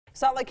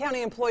Salt Lake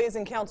County employees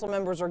and council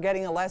members are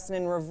getting a lesson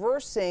in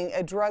reversing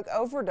a drug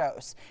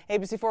overdose.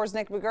 ABC4's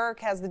Nick McGurk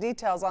has the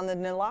details on the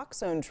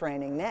Naloxone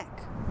training. Nick.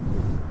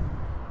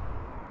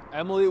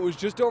 Emily, it was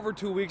just over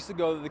 2 weeks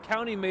ago that the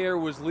county mayor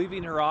was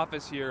leaving her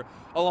office here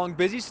along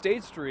busy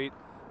State Street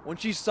when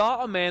she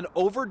saw a man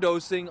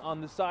overdosing on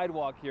the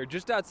sidewalk here,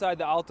 just outside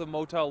the Alta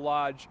Motel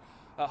Lodge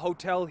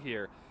hotel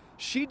here.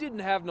 She didn't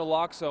have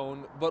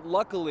Naloxone, but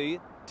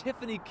luckily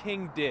Tiffany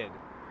King did.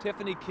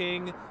 Tiffany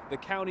King, the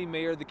county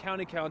mayor, the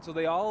county council,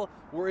 they all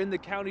were in the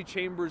county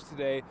chambers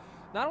today,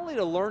 not only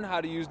to learn how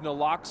to use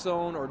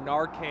Naloxone or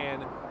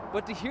Narcan,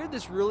 but to hear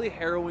this really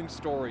harrowing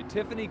story.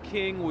 Tiffany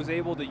King was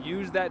able to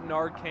use that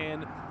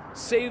Narcan,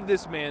 save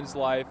this man's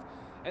life,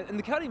 and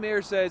the county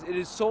mayor says it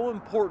is so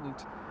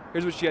important.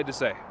 Here's what she had to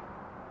say.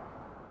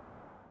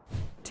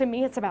 To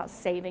me, it's about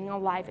saving a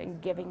life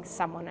and giving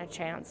someone a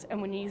chance. And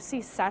when you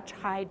see such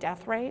high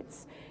death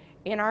rates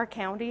in our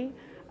county,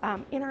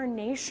 in our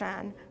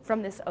nation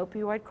from this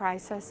opioid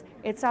crisis,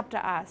 it's up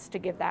to us to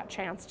give that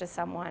chance to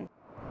someone.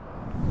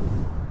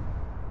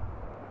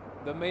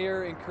 The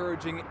mayor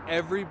encouraging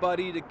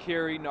everybody to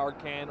carry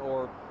Narcan,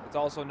 or it's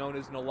also known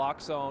as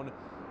Naloxone,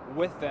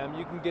 with them.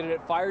 You can get it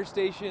at fire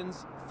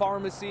stations,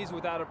 pharmacies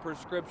without a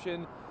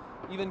prescription,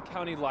 even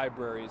county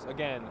libraries.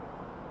 Again,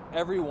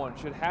 everyone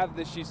should have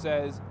this, she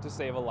says, to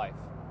save a life.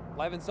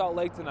 Live in Salt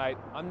Lake tonight,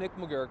 I'm Nick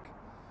McGurk,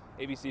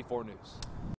 ABC4 News.